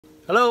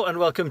Hello and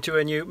welcome to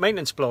a new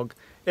maintenance blog.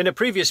 In a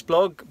previous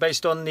blog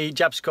based on the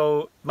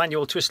Jabsco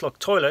Manual Twist Lock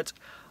toilet,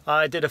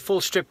 I did a full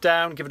strip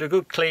down, give it a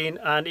good clean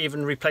and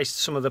even replaced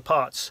some of the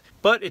parts.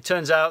 But it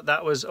turns out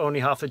that was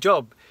only half the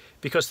job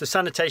because the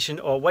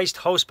sanitation or waste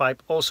hosepipe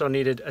also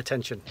needed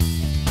attention.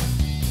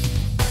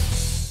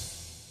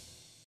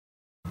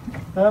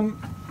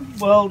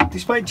 Well,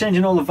 despite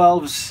changing all the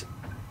valves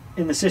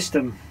in the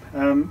system,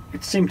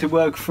 it seemed to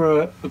work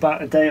for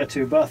about a day or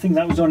two, but I think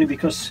that was only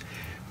because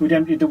we'd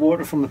emptied the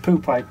water from the poo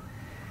pipe.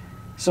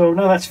 So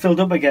now that's filled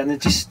up again, it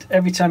just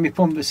every time you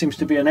pump there seems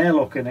to be an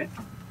airlock in it.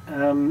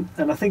 And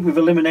I think we've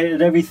eliminated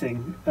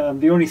everything.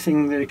 The only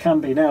thing that it can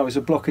be now is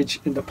a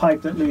blockage in the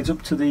pipe that leads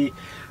up to the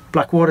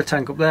black water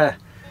tank up there,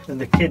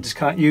 and the kids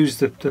can't use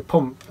the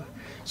pump,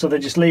 so they're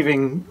just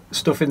leaving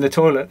stuff in the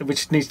toilet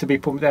which needs to be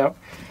pumped out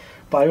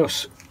by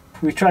us.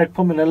 We tried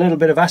pumping a little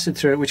bit of acid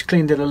through it, which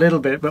cleaned it a little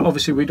bit, but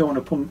obviously we don't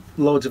want to pump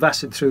loads of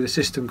acid through the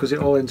system because it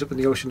all ends up in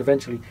the ocean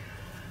eventually.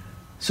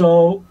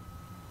 So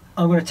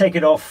I'm going to take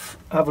it off,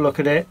 have a look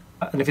at it,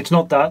 and if it's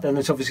not that, then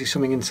there's obviously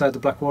something inside the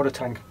black water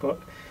tank. But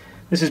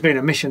this has been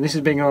a mission. This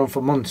has been going on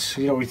for months.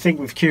 You know, we think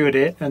we've cured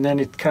it and then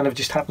it kind of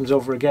just happens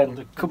over again.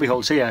 The cubby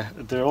holes here,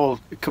 they're all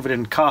covered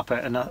in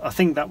carpet, and I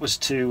think that was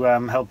to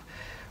help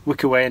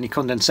wick away any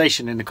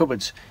condensation in the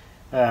cupboards.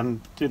 The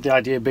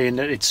idea being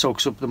that it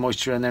soaks up the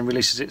moisture and then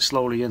releases it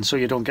slowly, and so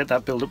you don't get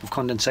that build-up of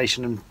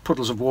condensation and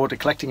puddles of water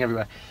collecting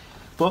everywhere.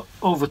 But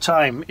over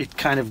time it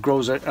kind of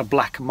grows a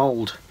black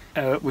mould,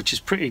 which is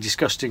pretty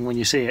disgusting when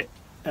you see it,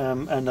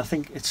 and I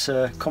think it's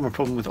a common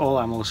problem with all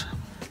animals.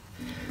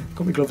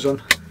 Got my gloves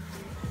on.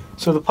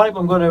 So the pipe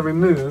I'm going to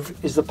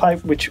remove is the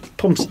pipe which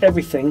pumps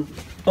everything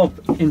up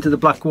into the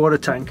black water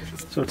tank.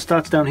 So it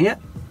starts down here,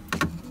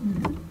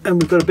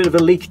 and we've got a bit of a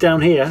leak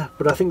down here,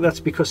 but I think that's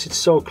because it's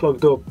so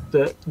clogged up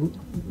that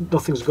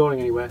nothing's going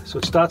anywhere. So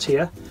it starts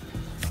here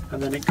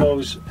and then it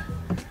goes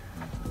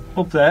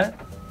up there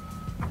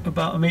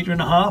about 1.5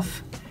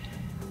 meters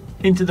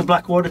into the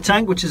black water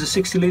tank, which is a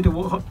 60 litre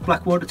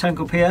black water tank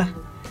up here,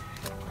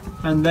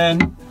 and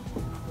then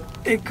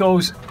it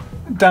goes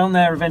down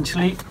there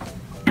eventually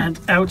and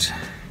out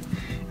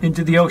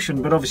into the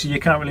ocean, but obviously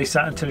you can't release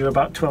that until you're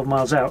about 12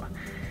 miles out.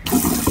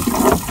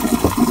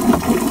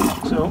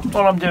 So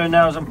all I'm doing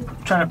now is I'm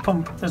trying to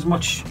pump as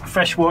much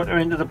fresh water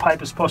into the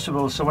pipe as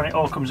possible, so when it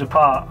all comes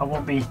apart I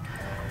won't be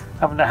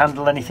having to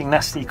handle anything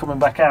nasty coming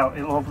back out.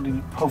 It'll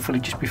hopefully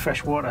just be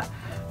fresh water.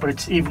 But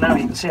it's even now,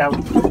 you can see how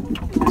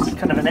it's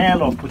kind of an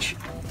airlock, which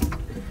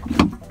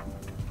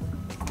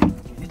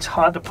it's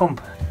hard to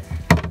pump.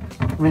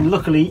 I mean,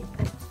 luckily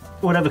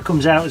whatever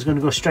comes out is going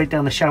to go straight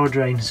down the shower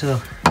drain,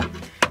 so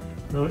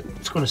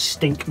it's going to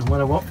stink no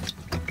matter what.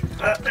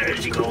 There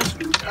she goes.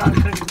 I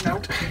can't get it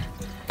out.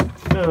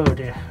 Oh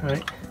dear,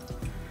 right.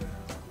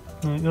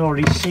 You can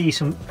already see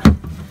some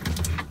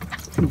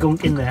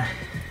gunk in there.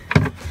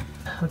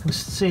 I can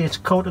see it's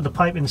coated the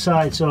pipe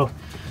inside, so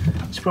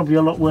it's probably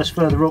a lot worse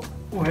further up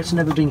where it's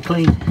never been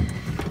cleaned.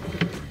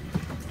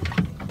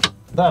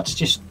 That's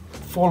just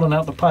fallen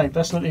out the pipe.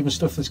 That's not even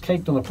stuff that's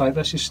caked on the pipe,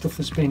 that's just stuff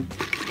that's been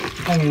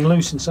hanging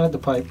loose inside the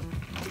pipe.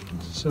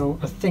 So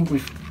I think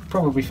we've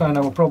probably found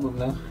our problem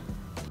now.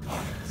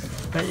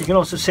 You can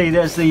also see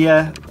there's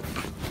the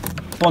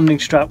bonding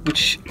strap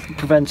which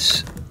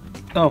prevents,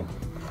 oh,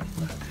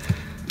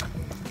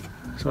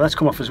 so that's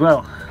come off as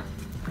well.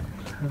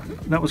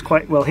 That was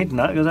quite well hidden,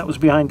 because that was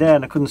behind there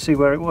and I couldn't see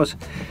where it was.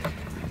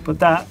 But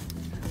that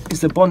is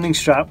the bonding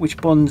strap which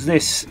bonds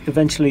this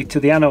eventually to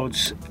the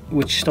anodes,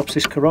 which stops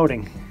this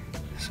corroding.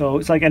 So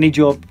it's like any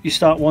job, you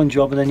start one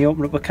job and then you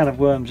open up a can of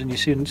worms and you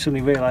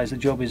suddenly realise the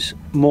job is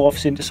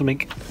morphs into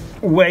something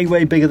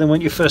way bigger than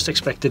what you first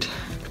expected.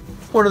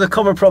 One of the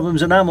common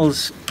problems in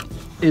animals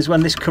is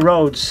when this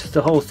corrodes,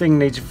 the whole thing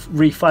needs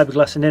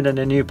re-fiberglassing in and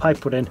a new pipe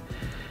put in,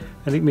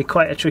 and it can be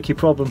quite a tricky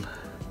problem.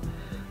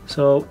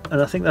 So,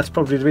 and I think that's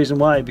probably the reason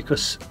why,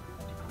 because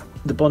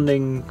the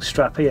bonding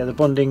strap here, the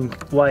bonding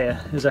wire,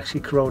 has actually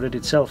corroded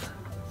itself.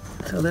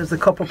 So there's the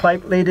copper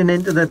pipe leading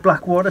into the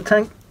black water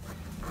tank.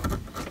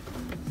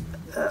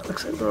 That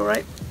looks like all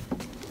right.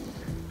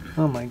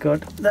 Oh my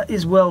god, that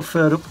is well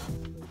furred up.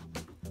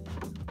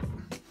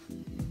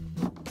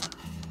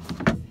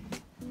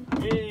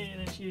 Yeah,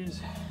 there she is.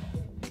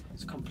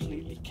 It's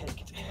completely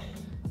caked.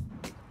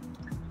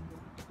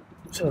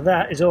 So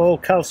that is all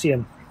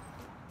calcium.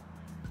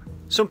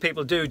 Some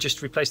people do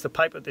just replace the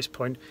pipe at this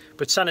point,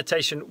 but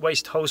sanitation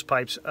waste hose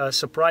pipes are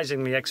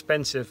surprisingly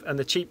expensive, and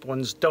the cheap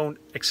ones don't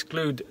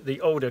exclude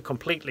the odour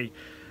completely.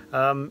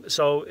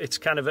 So it's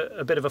kind of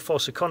a bit of a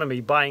false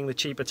economy buying the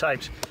cheaper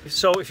types.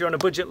 So if you're on a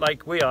budget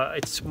like we are,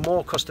 it's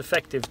more cost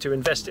effective to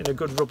invest in a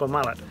good rubber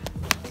mallet.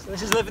 So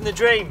this is living the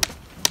dream,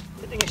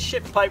 hitting a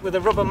ship pipe with a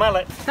rubber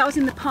mallet. That was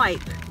in the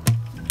pipe.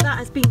 That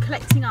has been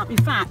collecting up. In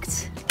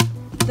fact,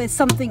 there's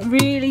something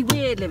really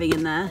weird living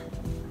in there.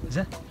 Is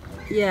it?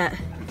 Yeah.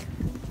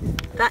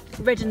 That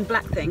red and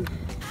black thing.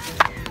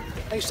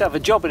 I used to have a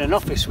job in an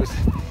office with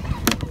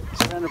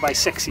surrounded by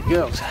sexy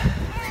girls.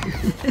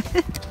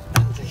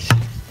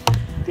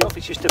 The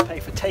office used to pay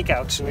for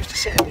takeouts, so we used to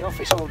sit in the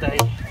office all day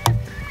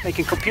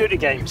making computer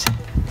games.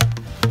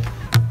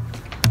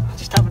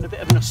 Just having a bit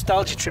of a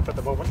nostalgia trip at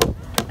the moment.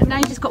 And now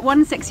you've just got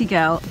one sexy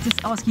girl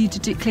just ask you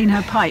to clean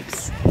her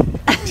pipes.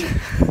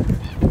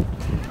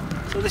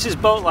 So this is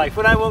boat life.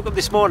 When I woke up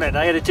this morning,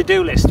 I had a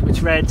to-do list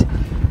which read,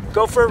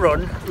 go for a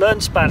run, learn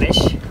Spanish,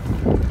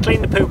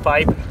 clean the poo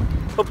pipe,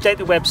 update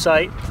the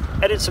website,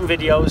 edit some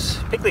videos,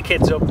 pick the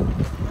kids up,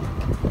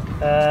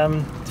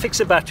 fix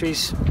the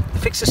batteries,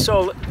 fix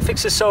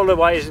the solar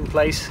wires in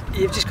place.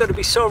 You've just got to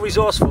be so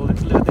resourceful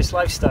to live this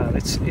lifestyle.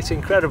 It's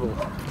incredible.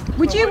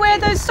 Would you wear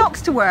those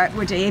socks to work,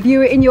 Woody, if you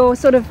were in your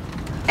sort of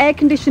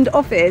air-conditioned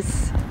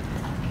office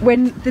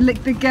when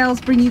the girls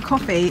bring you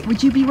coffee?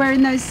 Would you be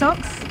wearing those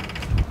socks?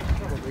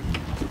 Probably.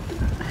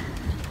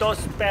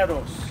 Dos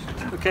perros.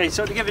 Okay,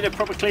 so to give it a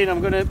proper clean,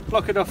 I'm going to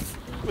block it off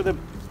with a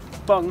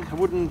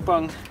wooden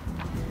bung,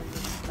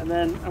 and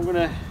then I'm going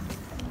to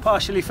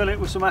partially fill it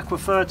with some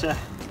aquaferta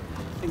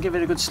and give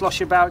it a good slosh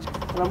about.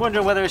 And I'm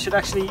wondering whether I should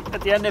actually,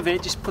 at the end of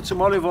it, just put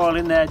some olive oil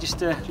in there just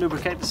to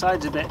lubricate the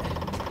sides a bit.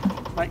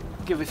 Might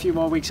give a few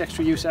more weeks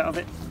extra use out of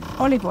it.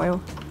 Olive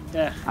oil?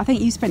 Yeah. I think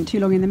you spent too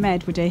long in the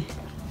Med, Woody.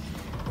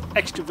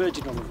 Extra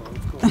virgin olive oil,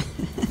 of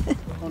course.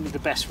 Only the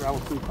best for our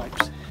poo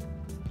pipes.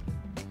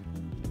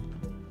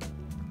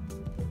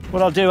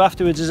 What I'll do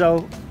afterwards is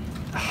I'll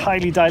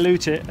highly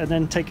dilute it and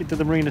then take it to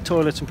the marina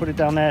toilets and put it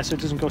down there so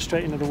it doesn't go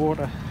straight into the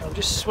water. I'm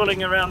just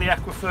swirling around the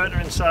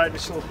aquaferta inside,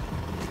 which will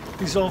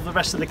dissolve the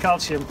rest of the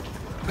calcium.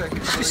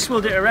 Just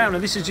swirled it around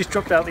and this has just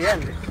dropped out the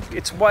end.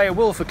 It's wire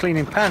wool for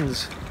cleaning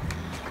pans,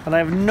 and I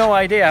have no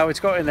idea how it's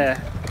got in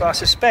there, but I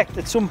suspect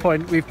at some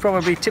point we've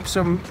probably tipped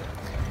some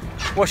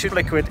washing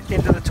liquid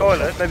into the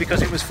toilet, maybe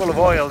because it was full of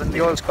oil and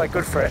the oil's quite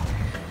good for it,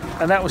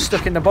 and that was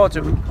stuck in the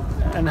bottom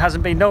and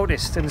hasn't been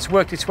noticed, and it's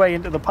worked its way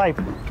into the pipe.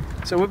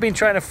 So we've been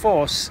trying to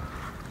force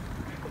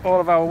all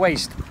of our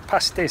waste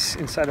past this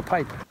inside a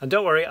pipe. And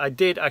don't worry, I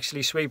did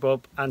actually sweep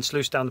up and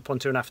sluice down the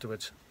pontoon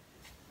afterwards.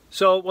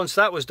 So once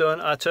that was done,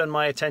 I turned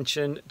my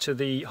attention to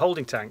the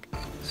holding tank.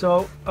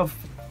 So I've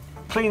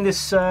cleaned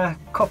this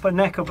copper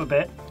neck up a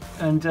bit,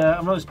 and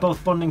I've noticed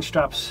both bonding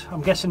straps.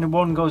 I'm guessing the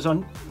one goes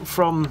on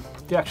from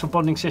the actual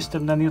bonding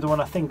system, then the other one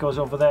I think goes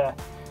over there.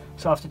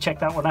 So I have to check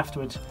that one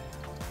afterwards.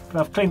 But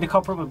I've cleaned the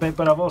copper up a bit,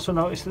 but I've also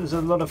noticed there's a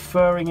lot of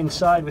furring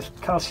inside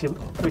with calcium,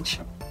 which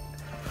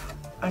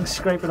I'm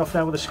scraping off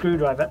now with a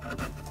screwdriver,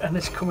 and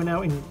it's coming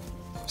out in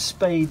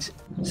spades.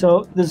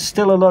 So there's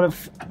still a lot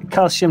of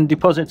calcium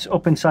deposits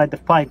up inside the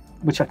pipe,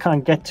 which I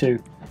can't get to.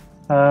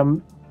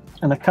 And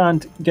I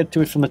can't get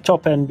to it from the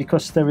top end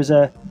because there is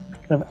a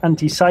kind of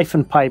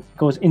anti-siphon pipe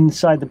goes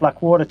inside the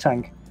black water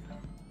tank.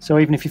 So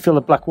even if you fill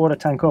the black water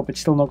tank up,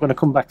 it's still not going to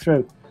come back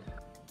through.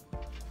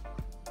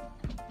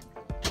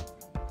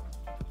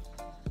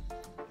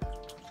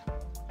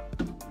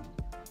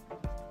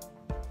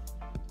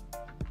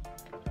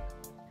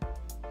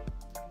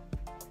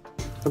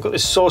 I've got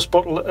this sauce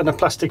bottle and a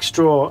plastic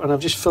straw, and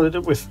I've just filled it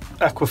up with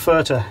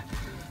aquaferta.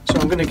 So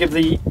I'm going to give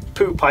the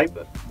poo pipe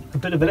a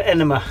bit of an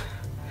enema.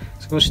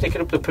 So I'm going to stick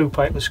it up the poo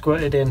pipe and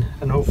squirt it in,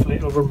 and hopefully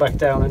it'll run back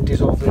down and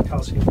dissolve the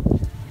calcium.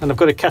 And I've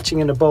got it catching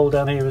in a bowl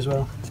down here as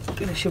well. I'm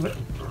going to shove it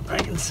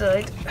right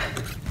inside.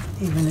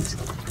 Even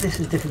this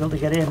is difficult to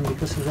get in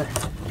because of the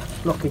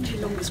blockage.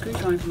 A longer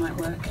screwdriver might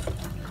work.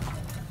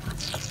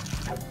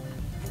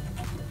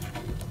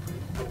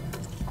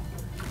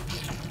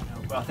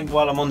 I think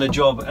while I'm on the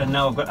job and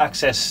now I've got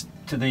access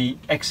to the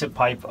exit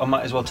pipe, I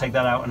might as well take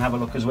that out and have a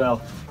look as well.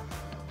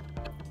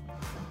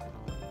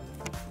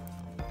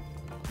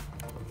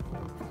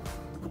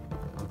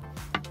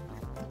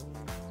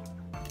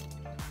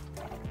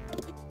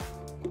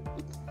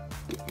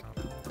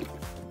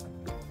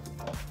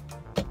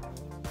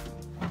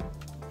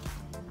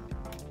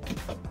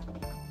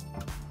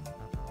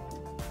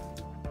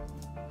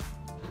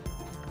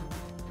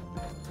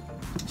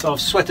 So I've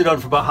sweated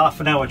on for about half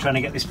an hour trying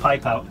to get this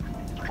pipe out.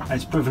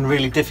 And it's proven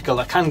really difficult.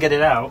 I can get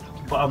it out,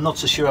 but I'm not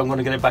so sure I'm going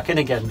to get it back in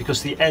again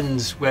because the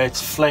ends where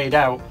it's flayed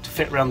out to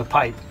fit around the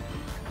pipe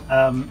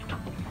are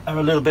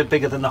a little bit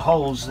bigger than the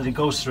holes that it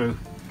goes through.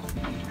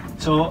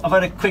 So I've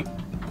had a quick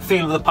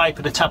feel of the pipe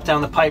and a tap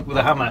down the pipe with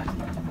a hammer,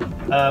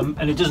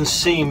 and it doesn't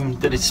seem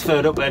that it's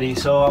furred up any,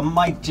 so I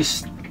might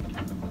just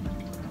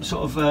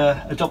sort of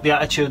adopt the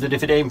attitude that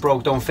if it ain't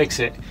broke, don't fix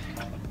it,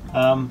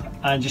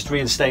 and just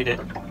reinstate it.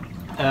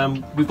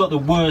 We've got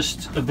the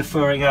worst of the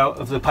furring out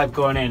of the pipe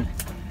going in.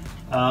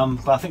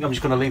 But I think I'm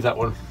just going to leave that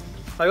one.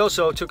 I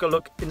also took a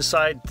look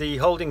inside the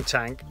holding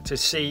tank to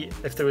see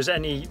if there was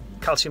any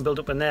calcium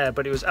buildup in there,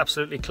 but it was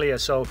absolutely clear,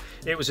 so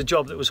it was a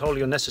job that was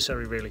wholly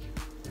unnecessary really.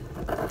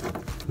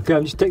 Okay,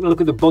 I'm just taking a look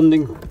at the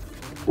bonding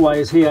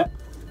wires here,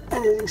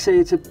 and you can see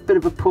it's a bit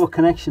of a poor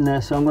connection there,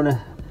 so I'm going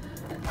to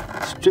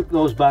strip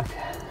those back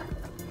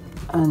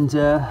and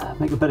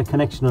make a better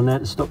connection on there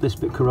to stop this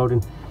bit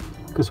corroding,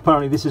 because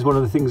apparently this is one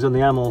of the things on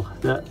the ammo,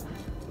 that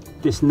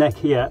this neck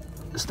here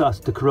starts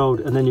to corrode,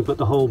 and then you've got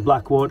the whole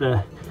black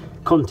water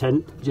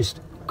content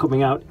just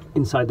coming out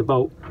inside the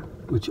boat,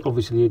 which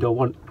obviously you don't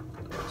want.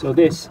 So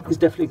this is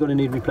definitely going to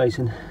need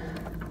replacing.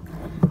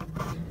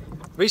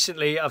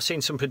 Recently I've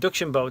seen some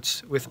production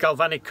boats with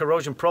galvanic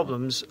corrosion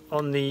problems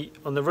on the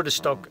rudder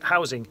stock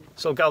housing.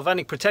 So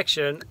galvanic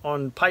protection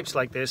on pipes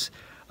like this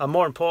are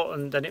more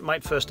important than it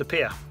might first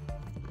appear.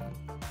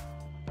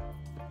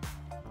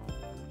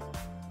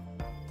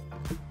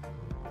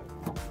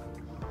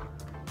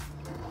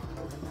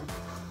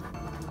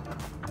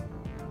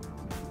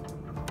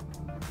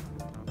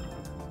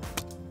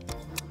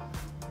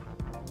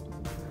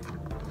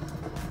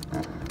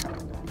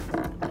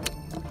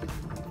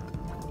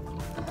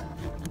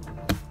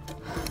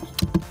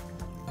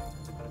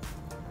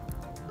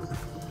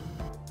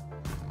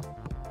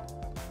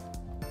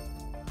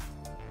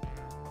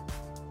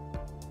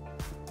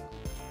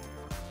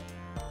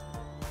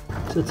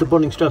 Since the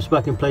bonding straps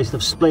back in place,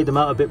 I've splayed them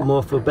out a bit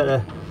more for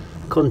better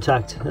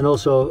contact, and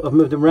also I've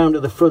moved them round to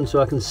the front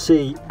so I can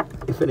see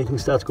if anything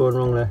starts going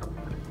wrong there.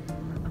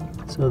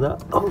 So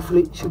that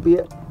hopefully should be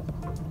it.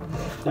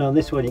 And on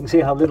this one you can see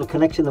how little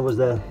connection there was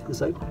there.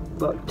 There's like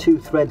about 2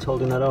 threads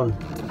holding that on.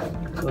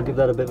 So I'll give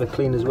that a bit of a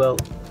clean as well.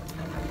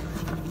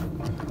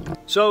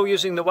 So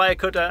using the wire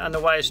cutter and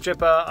the wire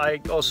stripper, I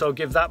also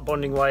give that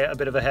bonding wire a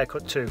bit of a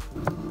haircut too.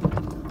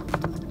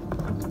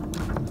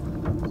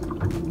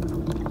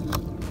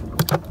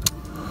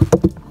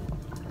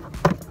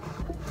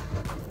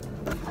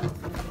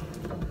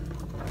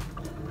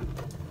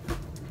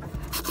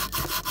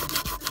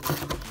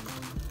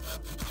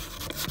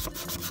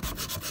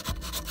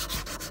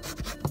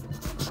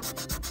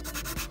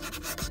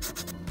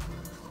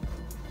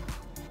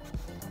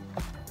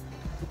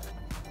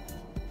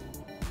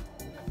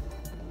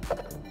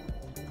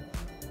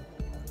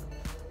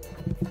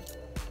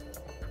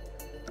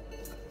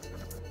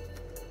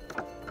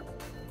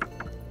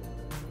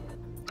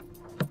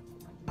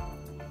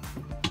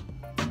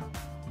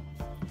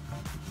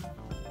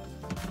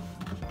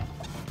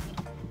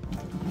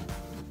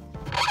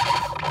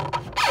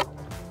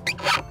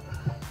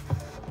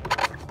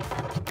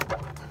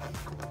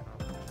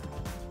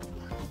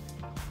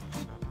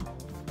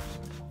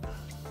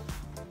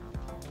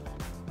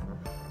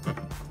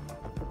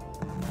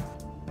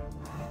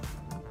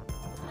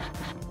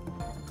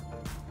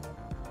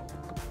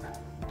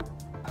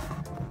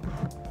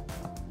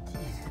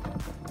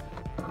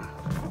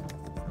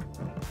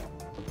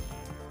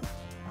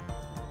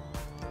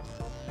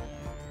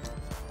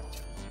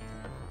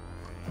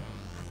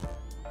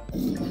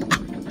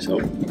 So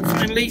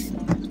finally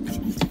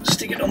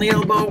stick it on the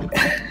elbow,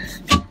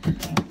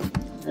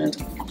 and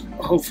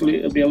hopefully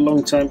it'll be a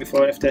long time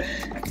before I have to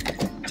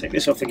take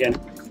this off again.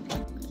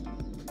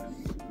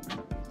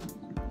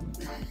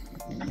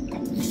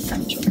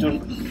 Job done.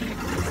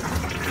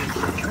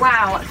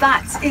 Wow,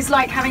 that is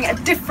like having a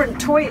different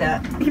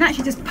toilet. You can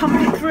actually just pump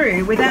it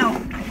through without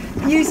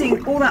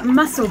using all that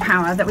muscle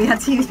power that we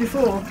had to use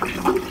before.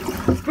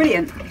 It's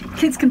brilliant.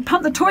 Kids can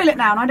pump the toilet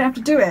now and I don't have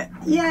to do it.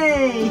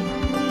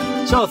 Yay!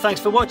 So thanks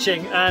for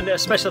watching, and a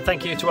special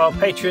thank you to our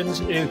patrons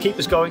who keep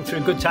us going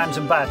through good times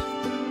and bad.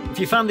 If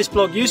you found this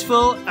blog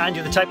useful and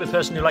you're the type of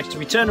person who likes to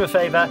return a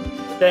favour,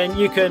 then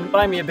you can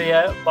buy me a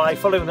beer by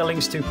following the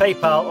links to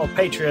PayPal or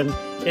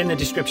Patreon in the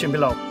description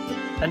below.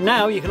 And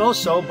now you can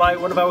also buy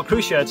one of our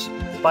crew shirts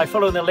by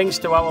following the links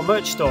to our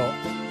merch store.